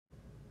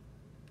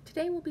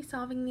Today we'll be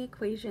solving the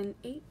equation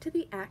 8 to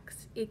the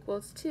x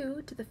equals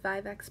 2 to the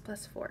 5x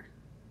plus 4.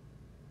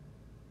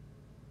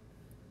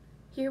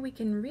 Here we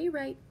can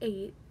rewrite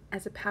 8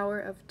 as a power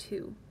of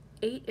 2.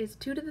 8 is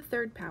 2 to the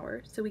third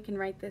power, so we can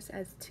write this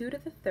as 2 to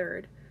the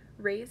third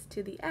raised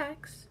to the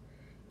x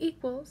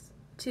equals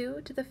 2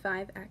 to the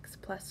 5x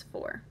plus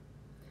 4.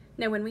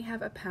 Now when we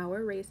have a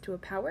power raised to a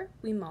power,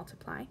 we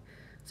multiply.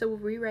 So we'll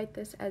rewrite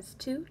this as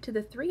 2 to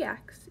the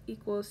 3x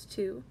equals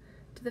 2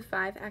 to the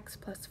 5x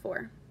plus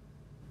 4.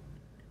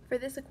 For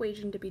this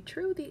equation to be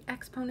true, the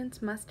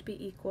exponents must be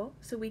equal,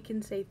 so we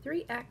can say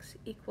 3x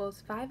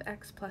equals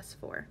 5x plus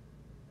 4.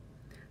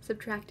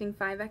 Subtracting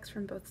 5x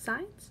from both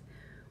sides,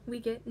 we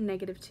get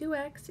negative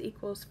 2x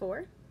equals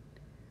 4,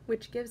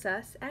 which gives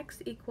us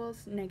x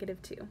equals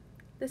negative 2.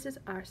 This is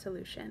our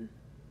solution.